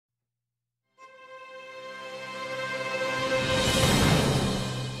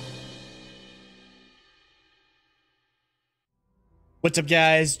What's up,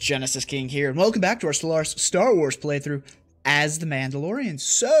 guys? Genesis King here, and welcome back to our Stellaris Star Wars playthrough as the Mandalorians.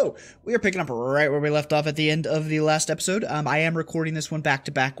 So, we are picking up right where we left off at the end of the last episode. I am recording this one back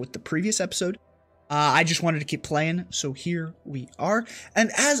to back with the previous episode. I just wanted to keep playing, so here we are.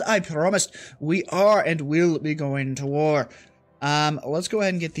 And as I promised, we are and will be going to war. Let's go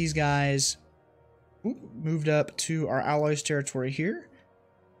ahead and get these guys moved up to our allies' territory here.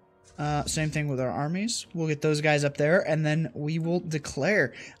 Same thing with our armies. We'll get those guys up there, and then we will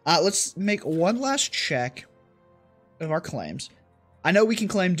declare. Let's make one last check of our claims. I know we can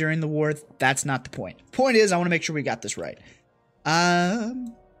claim during the war. That's not the point. Point is, I want to make sure we got this right.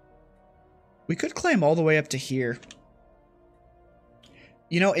 We could claim all the way up to here.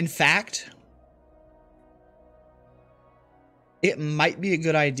 You know, in fact, it might be a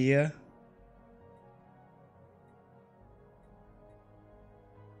good idea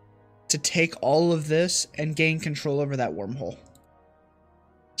to take all of this and gain control over that wormhole,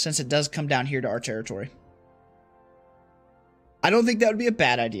 since it does come down here to our territory. I don't think that would be a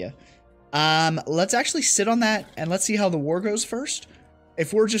bad idea. Let's actually sit on that and let's see how the war goes first.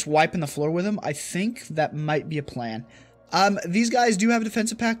 If we're just wiping the floor with them, I think that might be a plan. These guys do have a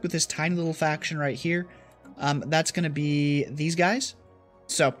defensive pact with this tiny little faction right here. That's going to be these guys.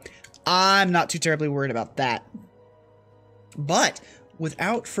 So I'm not too terribly worried about that. But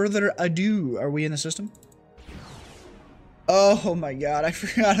without further ado, are we in the system? Oh my god, I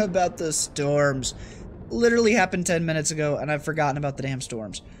forgot about the storms. Literally happened 10 minutes ago, and I've forgotten about the damn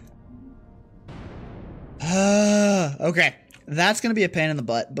storms. Okay, that's going to be a pain in the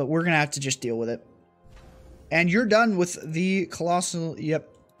butt, but we're going to have to just deal with it. And you're done with the colossal,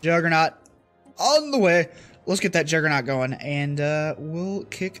 yep, Juggernaut on the way. Let's get that Juggernaut going, and we'll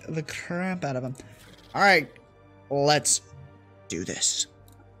kick the crap out of him. Alright, let's do this.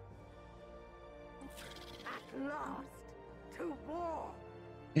 At last, to war.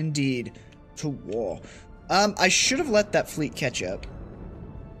 Indeed, to war. I should have let that fleet catch up.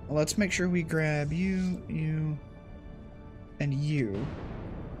 Let's make sure we grab you, you, and you.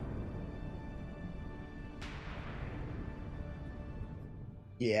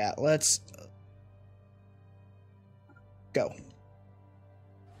 Yeah, let's go.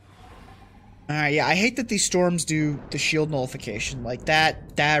 Alright, yeah, I hate that these storms do the shield nullification. Like,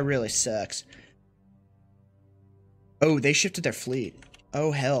 that really sucks. Oh, they shifted their fleet.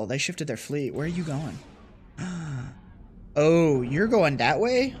 Oh, hell, they shifted their fleet. Where are you going? Oh, you're going that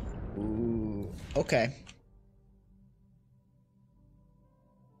way? Ooh, okay.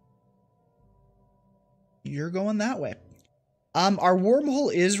 You're going that way. Our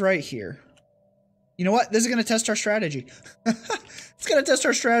wormhole is right here. You know what? This is going to test our strategy. It's going to test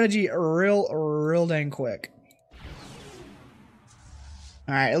our strategy real dang quick.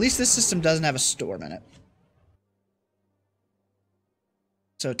 Alright, at least this system doesn't have a storm in it.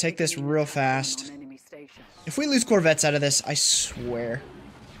 So take this real fast. If we lose corvettes out of this, I swear.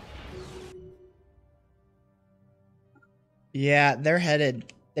 Yeah, they're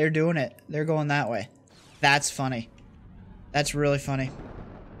headed. They're doing it. They're going that way. That's funny. That's really funny.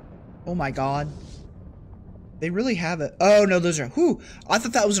 Oh my god. They really have it. Oh, no, those are... Whew. I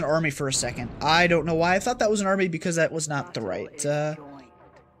thought that was an army for a second. I don't know why I thought that was an army, because that was not the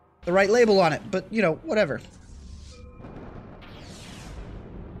right label on it. But, you know, whatever.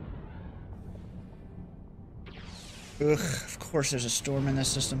 Ugh, of course there's a storm in this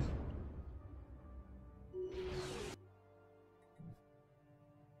system.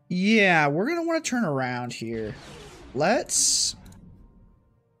 Yeah, we're going to want to turn around here. Let's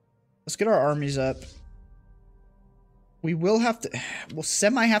get our armies up. We will have to... We'll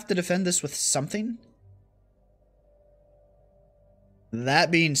semi-have to defend this with something. That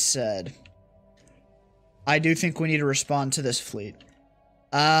being said, I do think we need to respond to this fleet.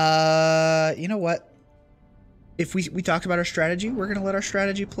 You know what? If we talked about our strategy, we're going to let our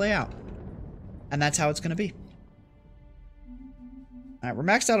strategy play out. And that's how it's going to be. Alright, we're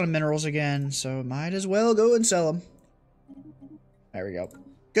maxed out on minerals again, so might as well go and sell them. There we go.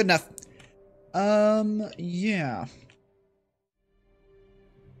 Good enough. Yeah.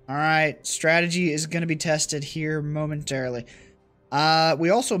 Alright, strategy is going to be tested here momentarily. We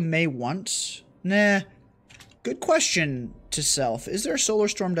also may want... Nah. Good question to self. Is there a solar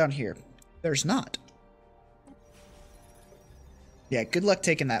storm down here? There's not. Yeah, good luck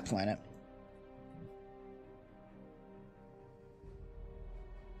taking that planet.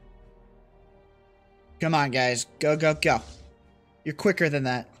 Come on, guys. Go, go, go. You're quicker than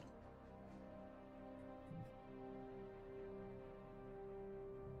that.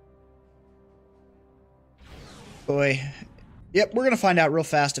 Boy. Yep, we're going to find out real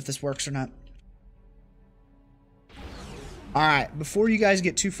fast if this works or not. Alright, before you guys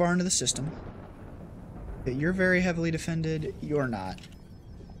get too far into the system, you're very heavily defended, you're not.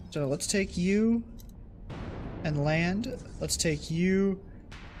 So let's take you and land. Let's take you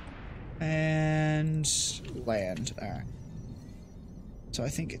and land. Alright. So I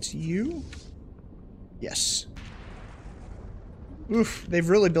think it's you. Yes. Oof, they've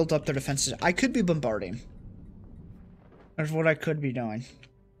really built up their defenses. I could be bombarding. That's what I could be doing.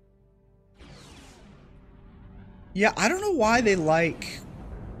 Yeah, I don't know why they like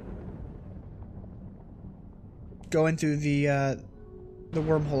going through the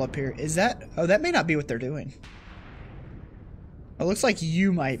wormhole up here. Is that... Oh, that may not be what they're doing. It looks like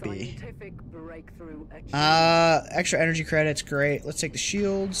you might be. Extra energy credits, great. Let's take the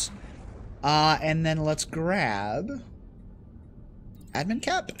shields. And then let's grab... Admin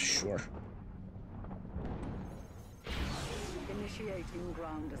cap? Sure. Initiating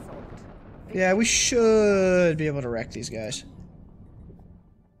ground assault. Yeah, we should be able to wreck these guys.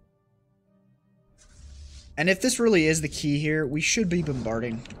 And if this really is the key here, we should be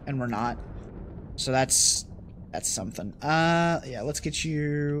bombarding, and we're not. So that's something. Yeah, let's get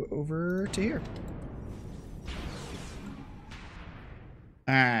you over to here.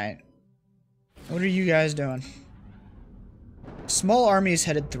 Alright. What are you guys doing? Small army is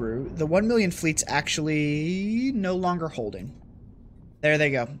headed through. The 1 million fleet's actually no longer holding. There they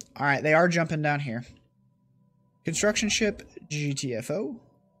go. Alright, they are jumping down here. Construction ship, GTFO.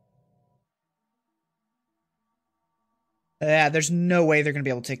 Yeah, there's no way they're going to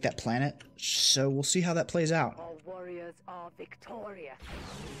be able to take that planet. So we'll see how that plays out. Our warriors are victorious.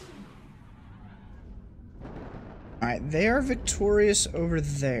 Alright, they are victorious over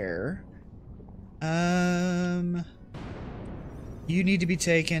there. You need to be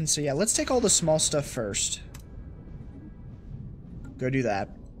taken. So yeah, let's take all the small stuff first. Go do that.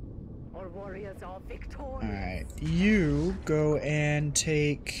 Our warriors are victorious. Alright, you go and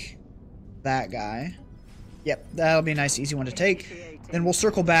take that guy. Yep, that'll be a nice easy one to take. Then we'll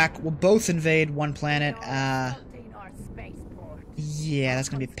circle back. We'll both invade one planet. Yeah, that's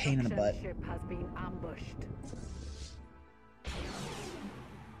gonna be a pain in the butt.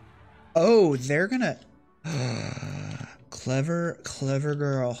 Oh, they're gonna... Clever, clever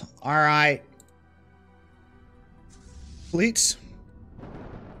girl. Alright. Fleets.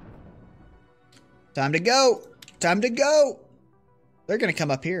 Time to go! Time to go! They're gonna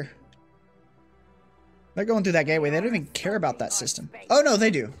come up here. They're going through that gateway. They don't even care about that system. Oh, no,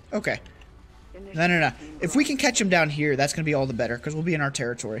 they do. Okay. No. If we can catch them down here, that's going to be all the better, because we'll be in our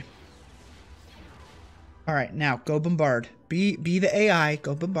territory. Alright, now, go bombard. Be the AI.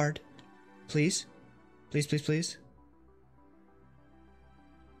 Go bombard. Please. Please, please, please.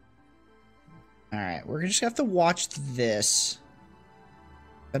 Alright, we're going to just have to watch this.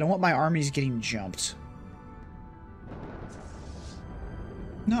 I don't want my armies getting jumped.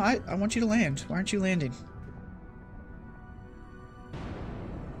 No, I want you to land. Why aren't you landing?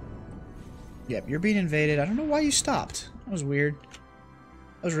 Yep, you're being invaded. I don't know why you stopped. That was weird.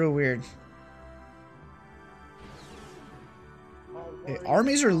 That was real weird. Okay,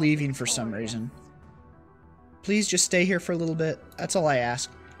 armies are leaving for some reason. Please just stay here for a little bit. That's all I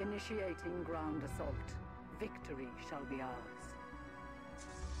ask. Initiating ground assault. Victory shall be ours.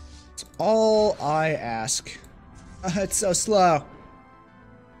 That's all I ask. It's so slow.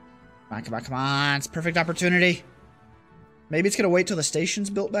 Come on, come on. It's a perfect opportunity. Maybe it's going to wait till the station's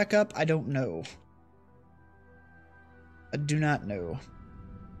built back up. I don't know. I do not know.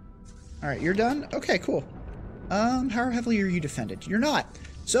 Alright, you're done? Okay, cool. How heavily are you defended? You're not.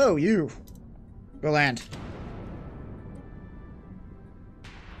 So, you. Go land.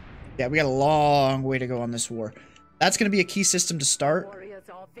 Yeah, we got a long way to go on this war. That's going to be a key system to start.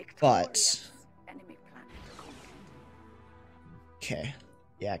 But... Okay.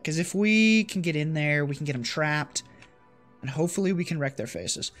 Yeah, because if we can get in there, we can get them trapped, and hopefully we can wreck their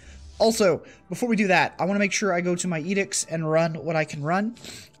faces. Also, before we do that, I want to make sure I go to my edicts and run what I can run.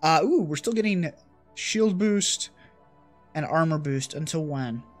 Ooh, we're still getting shield boost and armor boost until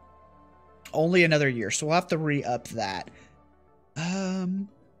when? Only another year, so we'll have to re-up that.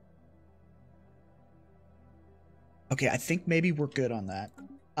 Okay, I think maybe we're good on that.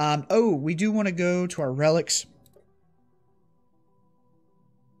 Oh, we do want to go to our relics.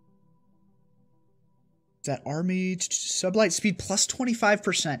 Is that army sublight speed plus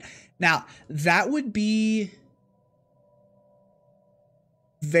 25%? Now, that would be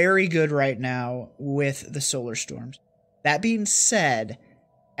very good right now with the solar storms. That being said,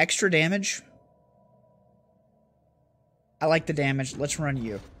 extra damage. I like the damage. Let's run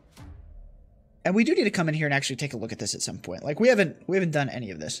you. And we do need to come in here and actually take a look at this at some point. Like we haven't done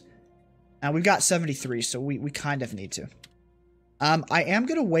any of this. Now we've got 73, so we kind of need to. I am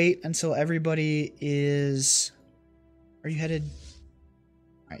gonna wait until everybody is... Are you headed...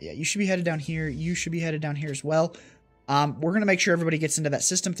 Alright, yeah, you should be headed down here. You should be headed down here as well. We're gonna make sure everybody gets into that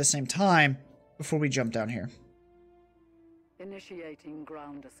system at the same time before we jump down here. Initiating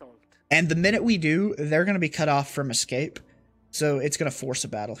ground assault. And the minute we do, they're gonna be cut off from escape. So it's gonna force a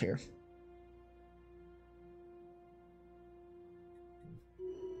battle here.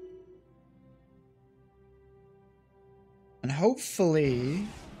 And hopefully...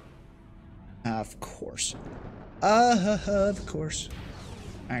 of course. Of course.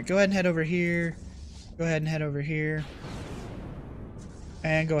 Alright, go ahead and head over here. Go ahead and head over here.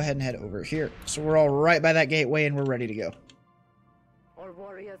 And go ahead and head over here. So we're all right by that gateway and we're ready to go. Our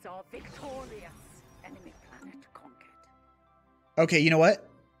warriors are victorious. Enemy planet conquered. Okay, you know what?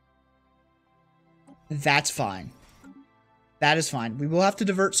 That's fine. That is fine. We will have to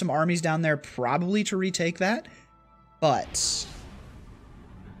divert some armies down there probably to retake that. But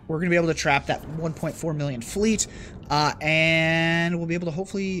we're going to be able to trap that 1.4 million fleet. And we'll be able to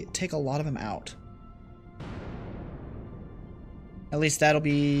hopefully take a lot of them out. At least that'll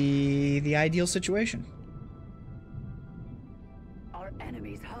be the ideal situation. Our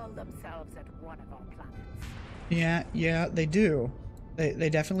enemies hurl themselves at one of our planets. Yeah, they do. They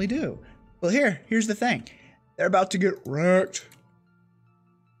definitely do. Well, here's the thing. They're about to get wrecked.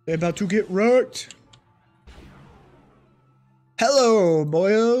 They're about to get wrecked. Hello,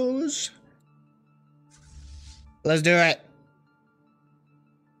 boyos. Let's do it.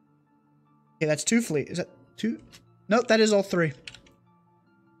 Okay, that's 2 fleet. Is that 2? Nope, that is all 3.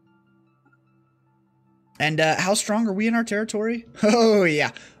 And how strong are we in our territory? Oh,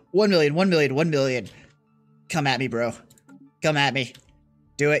 yeah. 1 million, 1 million, 1 million. Come at me, bro. Come at me.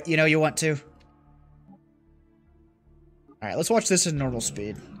 Do it. You know you want to. Alright, let's watch this in normal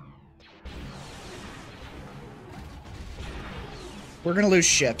speed. We're going to lose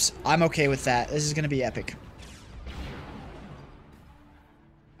ships. I'm okay with that. This is going to be epic.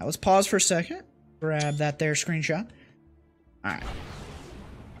 Now, let's pause for a second. Grab that there screenshot. Alright.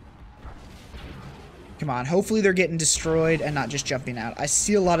 Come on. Hopefully they're getting destroyed and not just jumping out. I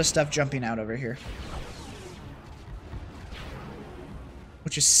see a lot of stuff jumping out over here.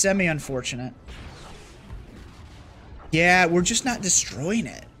 Which is semi-unfortunate. Yeah, we're just not destroying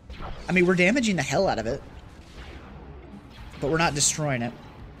it. I mean, we're damaging the hell out of it. But we're not destroying it.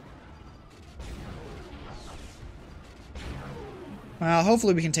 Well,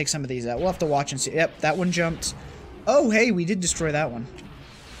 hopefully we can take some of these out. We'll have to watch and see. Yep, that one jumped. Oh, hey, we did destroy that one.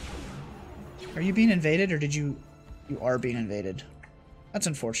 Are you being invaded, or did you... You are being invaded. That's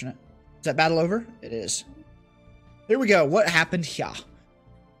unfortunate. Is that battle over? It is. Here we go. What happened here?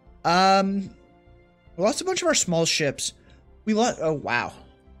 We lost a bunch of our small ships. We lost... Oh, wow.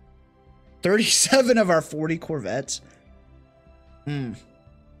 37 of our 40 corvettes. I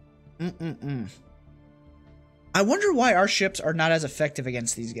wonder why our ships are not as effective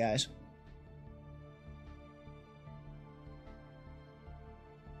against these guys.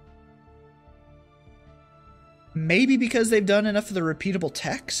 Maybe because they've done enough of the repeatable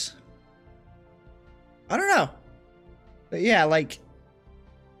techs? I don't know. But yeah, like,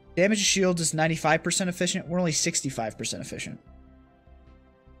 damage to shields is 95% efficient. We're only 65% efficient.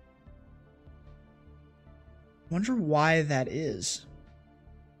 Wonder why that is.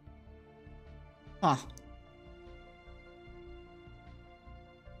 Huh.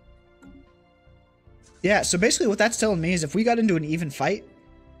 Yeah, so basically what that's telling me is if we got into an even fight,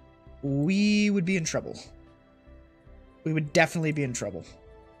 we would be in trouble. We would definitely be in trouble.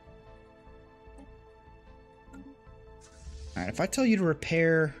 Alright, if I tell you to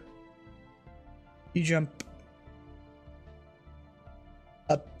repair, you jump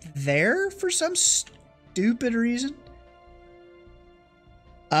up there for some stupid reason.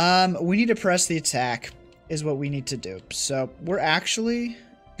 We need to press the attack is what we need to do. So we're actually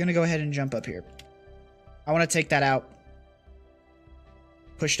gonna go ahead and jump up here. I want to take that out.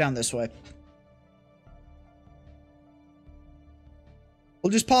 Push down this way.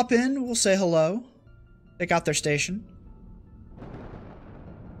 We'll just pop in. We'll say hello. Take out their station.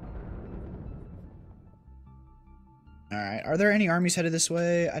 Alright. Are there any armies headed this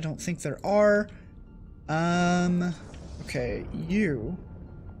way? I don't think there are. Okay. You.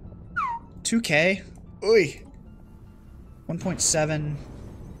 2K. Oi. 1.7.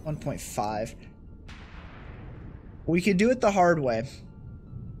 1.5. We could do it the hard way.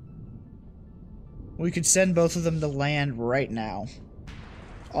 We could send both of them to land right now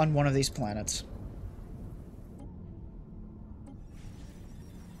on one of these planets.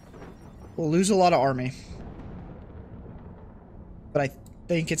 We'll lose a lot of army. But I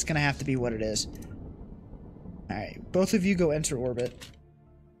think it's going to have to be what it is. Alright, both of you go enter orbit.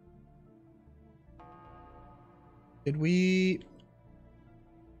 Did we...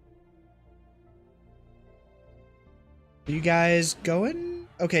 Are you guys going?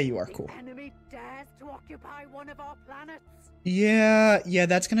 Okay, you are. Cool. The enemy dares to occupy one of our planets. Yeah,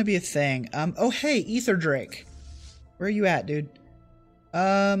 that's gonna be a thing. Oh hey, Ether Drake. Where are you at, dude?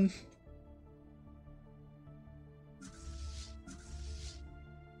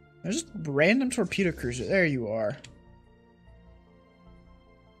 There's just random torpedo cruiser. There you are.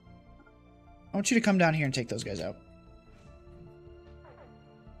 I want you to come down here and take those guys out.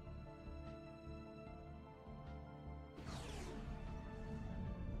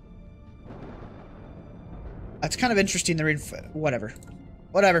 That's kind of interesting. Whatever.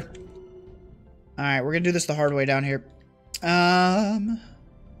 Whatever. Alright, we're gonna do this the hard way down here.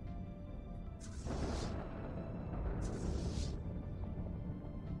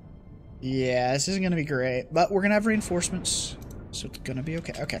 Yeah, this isn't gonna be great. But we're gonna have reinforcements. So it's gonna be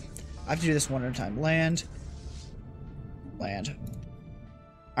okay. Okay. I have to do this one at a time. Land. Land.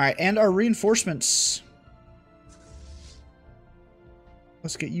 Alright, and our reinforcements.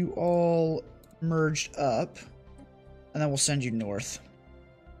 Let's get you all merged up. And then we'll send you north.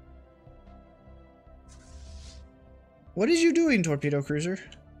 What is you doing, torpedo cruiser?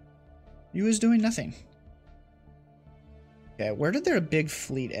 You is doing nothing. Okay, where did their big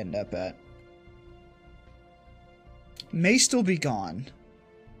fleet end up at? May still be gone.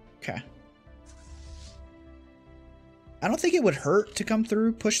 Okay. I don't think it would hurt to come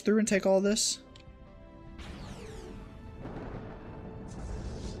through, push through, and take all this.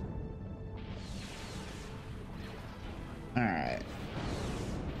 Alright.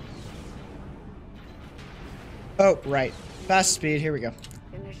 Oh, right. Fast speed, here we go.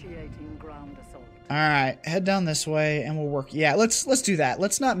 Initiating ground assault. Alright, head down this way and we'll work. Yeah, let's do that.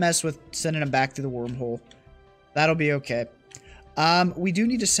 Let's not mess with sending them back through the wormhole. That'll be okay. We do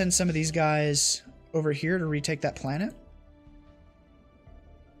need to send some of these guys over here to retake that planet.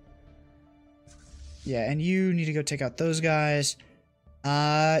 Yeah, and you need to go take out those guys.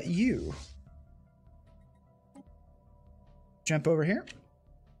 You. Jump over here.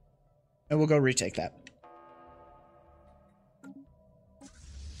 And we'll go retake that. Did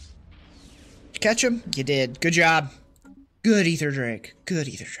you catch him? You did. Good job. Good, Ether Drake. Good,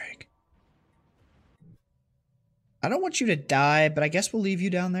 Ether Drake. I don't want you to die, but I guess we'll leave you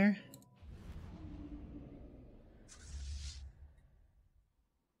down there.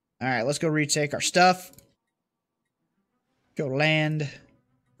 Alright, let's go retake our stuff. Go land.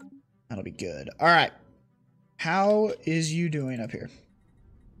 That'll be good. Alright. How is you doing up here?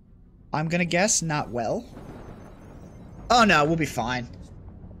 I'm gonna guess not well. Oh no, we'll be fine.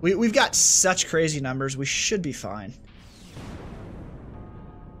 We've got such crazy numbers. We should be fine.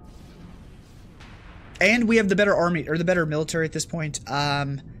 And we have the better army, or the better military at this point.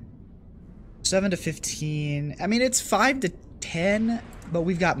 7 to 15. I mean, it's 5 to 10, but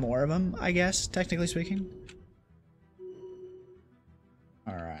we've got more of them, I guess, technically speaking.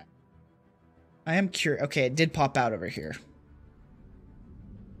 Alright. I am curious. Okay, it did pop out over here.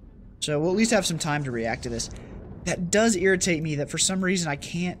 So we'll at least have some time to react to this. That does irritate me that for some reason I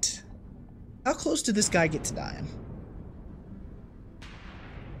can't... How close did this guy get to dying?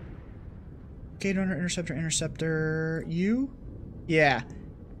 Gate runner, interceptor, you? Yeah.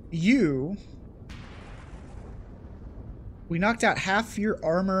 You... We knocked out half your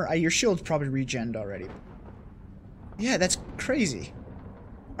armor. Your shield's probably regened already. Yeah, that's crazy.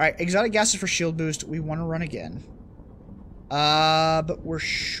 Alright, exotic gases for shield boost. We want to run again. But we're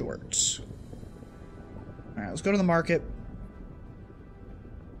short. Alright, let's go to the market.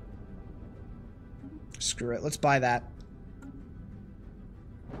 Screw it, let's buy that.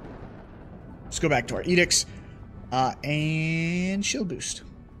 Let's go back to our edicts. And shield boost.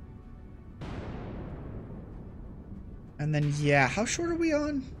 And then, yeah, how short are we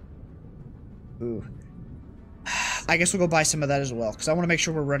on? Ooh. I guess we'll go buy some of that as well, because I want to make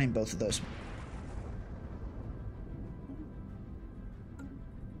sure we're running both of those.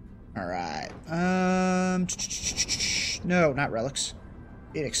 Alright. No, not relics.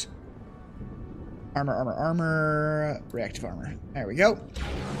 Edicts. Armor. Reactive armor. There we go.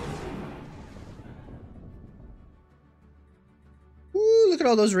 Woo, look at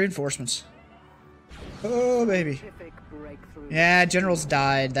all those reinforcements. Oh, baby. Yeah, generals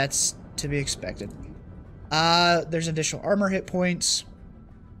died. That's to be expected. There's additional armor hit points.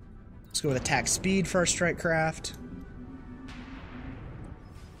 Let's go with attack speed for our strike craft.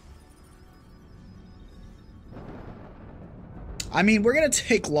 I mean, we're gonna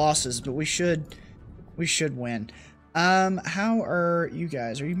take losses, but we should win. How are you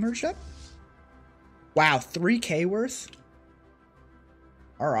guys? Are you merged up? Wow, 3K worth?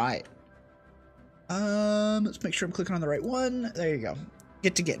 Alright. Let's make sure I'm clicking on the right one. There you go.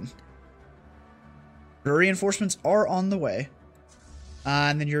 Get to getting. The reinforcements are on the way.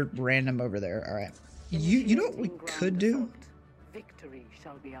 And then you're random over there. Alright. You know what we could do? Victory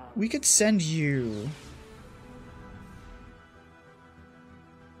shall be ours. We could send you...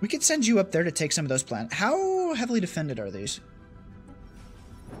 We could send you up there to take some of those planets. How heavily defended are these?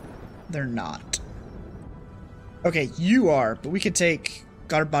 They're not. Okay, you are, but we could take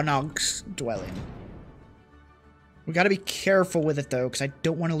Garbanog's dwelling. We gotta be careful with it, though, because I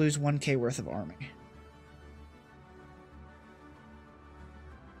don't want to lose 1K worth of army.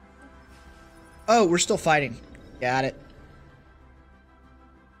 Oh, we're still fighting. Got it.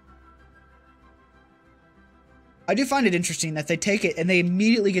 I do find it interesting that they take it and they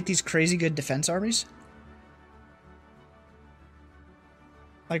immediately get these crazy good defense armies.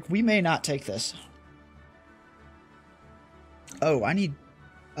 Like, we may not take this. Oh, I need...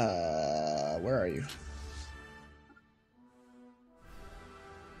 where are you?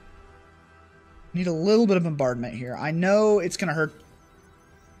 Need a little bit of bombardment here. I know it's gonna hurt...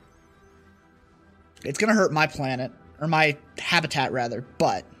 It's gonna hurt my planet. Or my habitat, rather,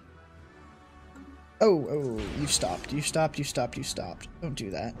 but... Oh, you've stopped. You've stopped, you've stopped, you've stopped. Don't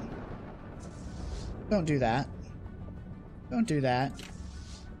do that. Don't do that. Don't do that.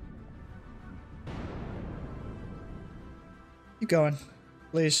 Keep going.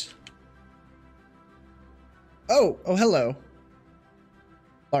 Please. Oh, hello.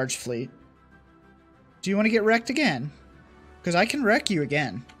 Large fleet. Do you want to get wrecked again? Because I can wreck you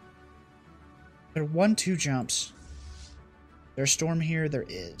again. There are 1-2 jumps. There's a storm here? There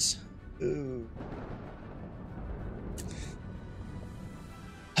is. Ooh.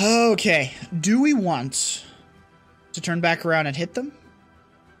 Okay. Do we want to turn back around and hit them?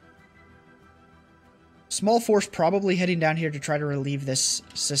 Small force probably heading down here to try to relieve this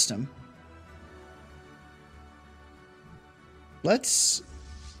system. Let's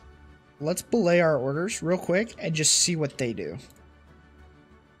belay our orders real quick and just see what they do.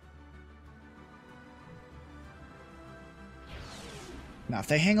 Now, if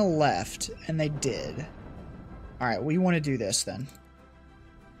they hang a left, and they did. Alright, we want to do this then.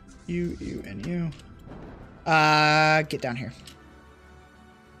 You, and you. Get down here.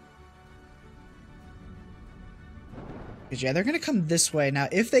 Because, yeah, they're going to come this way. Now,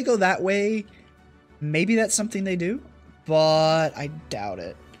 if they go that way, maybe that's something they do. But I doubt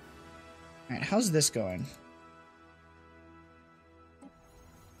it. Alright, how's this going?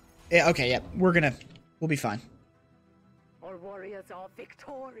 Yeah, okay, yeah. We'll be fine. Our warriors are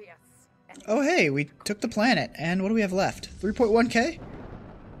victorious. Oh, hey, we took the planet. And what do we have left? 3.1K?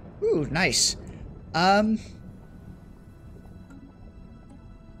 Ooh, nice.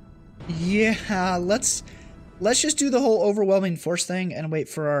 Yeah, let's just do the whole overwhelming force thing and wait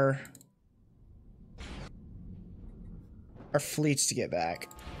for our fleets to get back.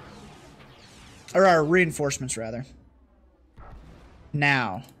 Or our reinforcements, rather.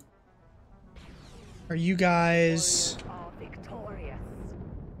 Now. Are you guys...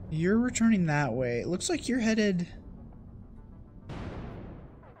 You're returning that way. It looks like you're headed...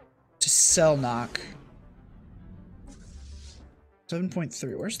 to Selnok.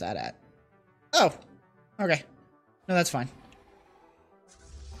 7.3. Where's that at? Oh! Okay. No, that's fine.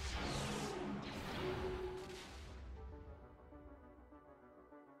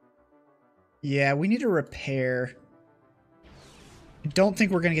 Yeah, we need a repair. I don't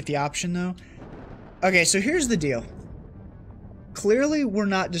think we're going to get the option, though. Okay, so here's the deal. Clearly, we're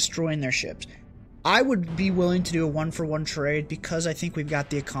not destroying their ships. I would be willing to do a one-for-one trade because I think we've got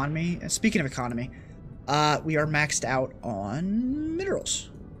the economy. And speaking of economy, we are maxed out on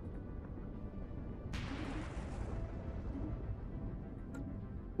minerals.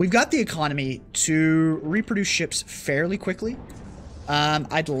 We've got the economy to reproduce ships fairly quickly.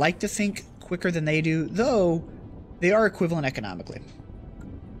 I'd like to think quicker than they do, though they are equivalent economically.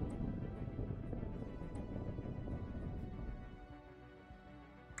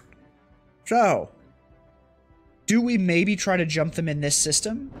 So, do we maybe try to jump them in this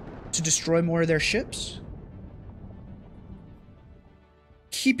system to destroy more of their ships?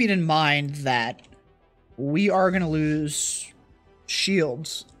 Keeping in mind that we are going to lose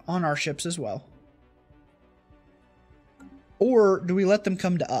shields on our ships as well. Or do we let them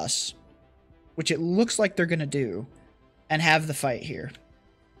come to us, which it looks like they're going to do, and have the fight here?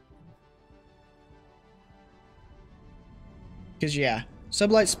 Because, yeah,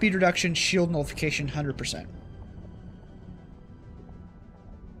 sublight speed reduction, shield nullification, 100%.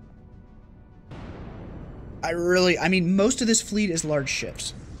 I mean, most of this fleet is large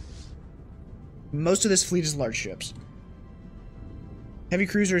ships. Most of this fleet is large ships. Heavy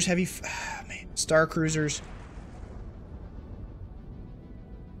cruisers, star cruisers.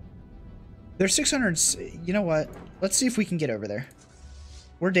 They're 600. You know what? Let's see if we can get over there.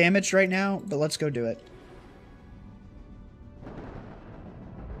 We're damaged right now, but let's go do it.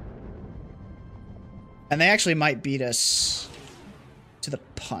 And they actually might beat us to the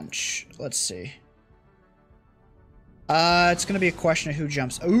punch. Let's see. It's going to be a question of who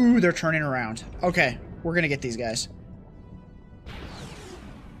jumps. Ooh, they're turning around. Okay, we're going to get these guys.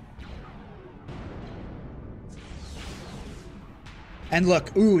 And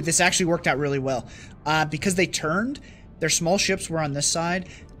look, ooh, this actually worked out really well. Because they turned, their small ships were on this side,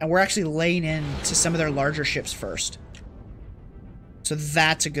 and we're actually laying into some of their larger ships first. So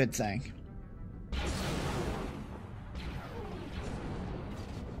that's a good thing.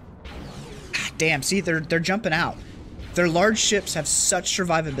 Ah, damn, see, they're jumping out. Their large ships have such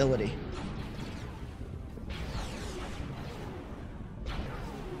survivability.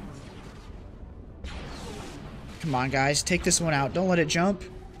 Come on, guys. Take this one out. Don't let it jump.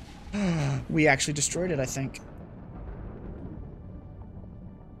 We actually destroyed it, I think.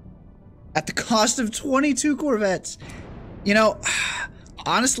 At the cost of 22 Corvettes. You know,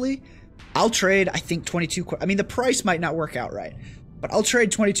 honestly, I'll trade, I think, 22... I mean, the price might not work out right. But I'll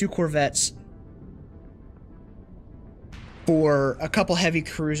trade 22 Corvettes for a couple heavy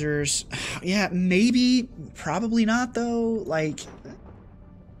cruisers. Yeah, maybe. Probably not, though. Like,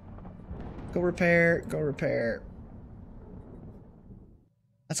 go repair. Go repair.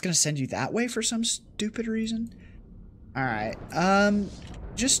 That's gonna send you that way for some stupid reason. Alright.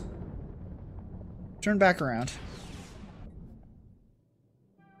 Just turn back around.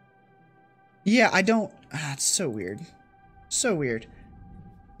 Yeah, I don't... it's so weird. So weird.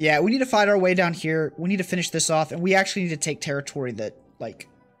 Yeah, we need to fight our way down here. We need to finish this off, and we actually need to take territory that, like,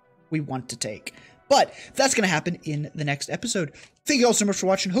 we want to take. But that's going to happen in the next episode. Thank you all so much for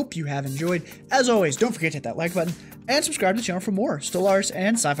watching. Hope you have enjoyed. As always, don't forget to hit that like button and subscribe to the channel for more Stellaris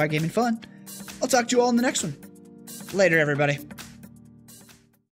and sci-fi gaming fun. I'll talk to you all in the next one. Later, everybody.